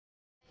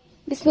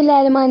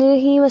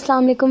बिस्मिल्लाहिर्रहमानिर्रहीम।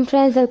 अस्सलाम वालेकुम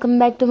friends, welcome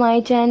back to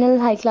my channel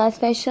high class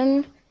fashion.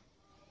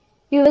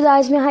 Viewers,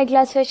 आज मैं हाई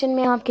क्लास फैशन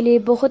में आपके लिए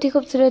बहुत ही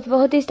खूबसूरत,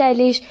 बहुत ही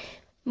स्टाइलिश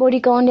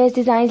बॉडीकॉन ड्रेस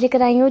डिज़ाइन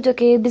लेकर आई हूँ, जो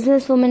कि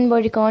बिजनेस वुमेन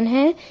बॉडीकॉन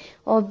है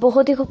और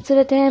बहुत ही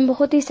खूबसूरत हैं,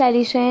 बहुत ही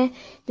स्टाइलिश हैं।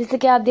 जैसे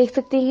कि आप देख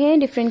सकती हैं,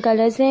 डिफरेंट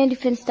कलर्स हैं,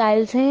 डिफरेंट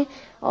स्टाइल्स हैं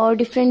और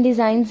डिफरेंट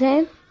डिज़ाइंस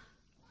हैं।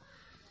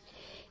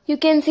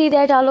 You can see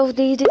that all of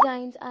these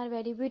designs are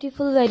very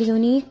beautiful, very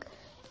unique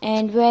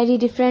and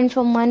very different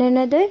from one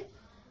another.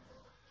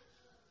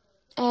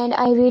 And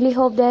I really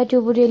hope that you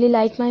would really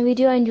like my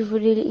video and you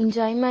would really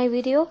enjoy my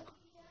video.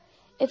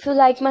 If you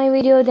like my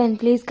video, then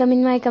please come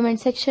in my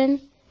comment section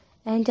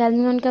and tell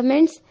me on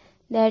comments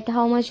that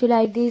how much you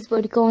like these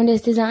bodycon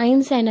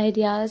designs and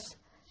ideas.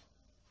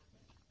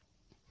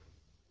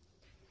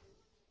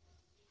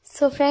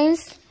 So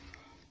friends,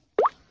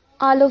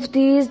 all of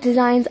these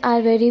designs are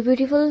very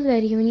beautiful,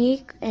 very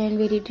unique and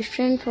very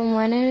different from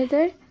one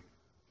another.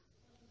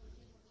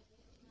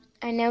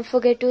 And never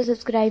forget to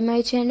subscribe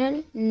my channel.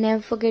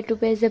 Never forget to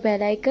press the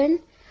bell icon.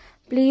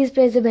 Please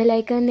press the bell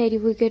icon that you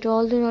will get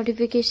all the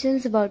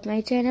notifications about my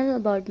channel,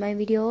 about my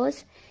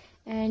videos.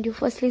 And you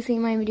firstly see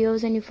my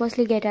videos and you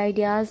firstly get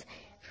ideas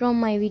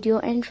from my video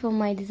and from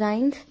my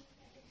designs.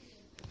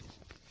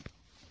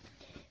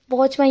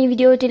 Watch my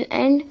video till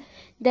end,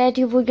 that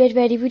you will get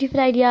very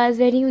beautiful ideas,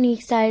 very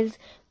unique styles,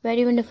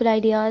 very wonderful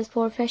ideas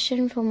for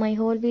fashion from my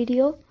whole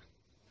video.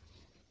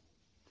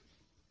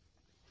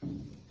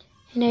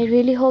 And I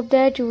really hope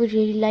that you would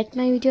really like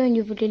my video and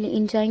you would really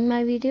enjoy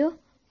my video.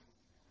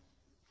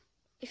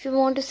 If you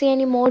want to see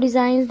any more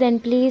designs, then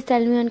please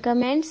tell me on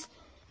comments.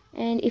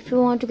 And if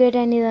you want to get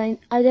any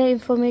other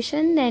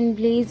information, then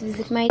please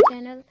visit my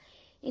channel.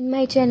 In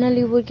my channel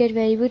you will get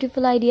very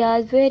beautiful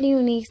ideas, very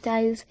unique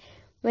styles,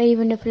 very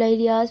wonderful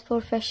ideas for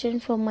fashion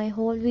from my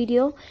whole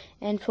video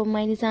and from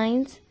my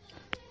designs.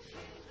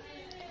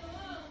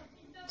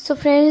 So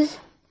friends,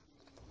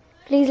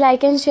 please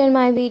like and share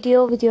my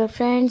video with your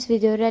friends,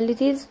 with your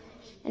relatives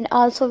and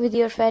also with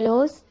your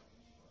fellows.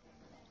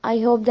 I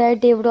hope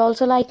that they would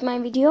also like my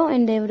video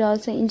and they would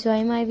also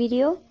enjoy my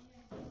video.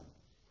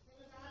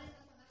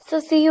 So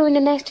see you in the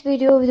next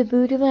video with the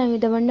beautiful and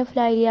with the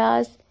wonderful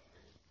ideas.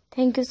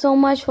 Thank you so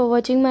much for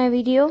watching my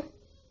video.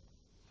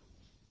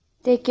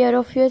 Take care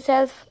of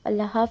yourself.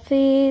 Allah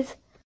Hafiz.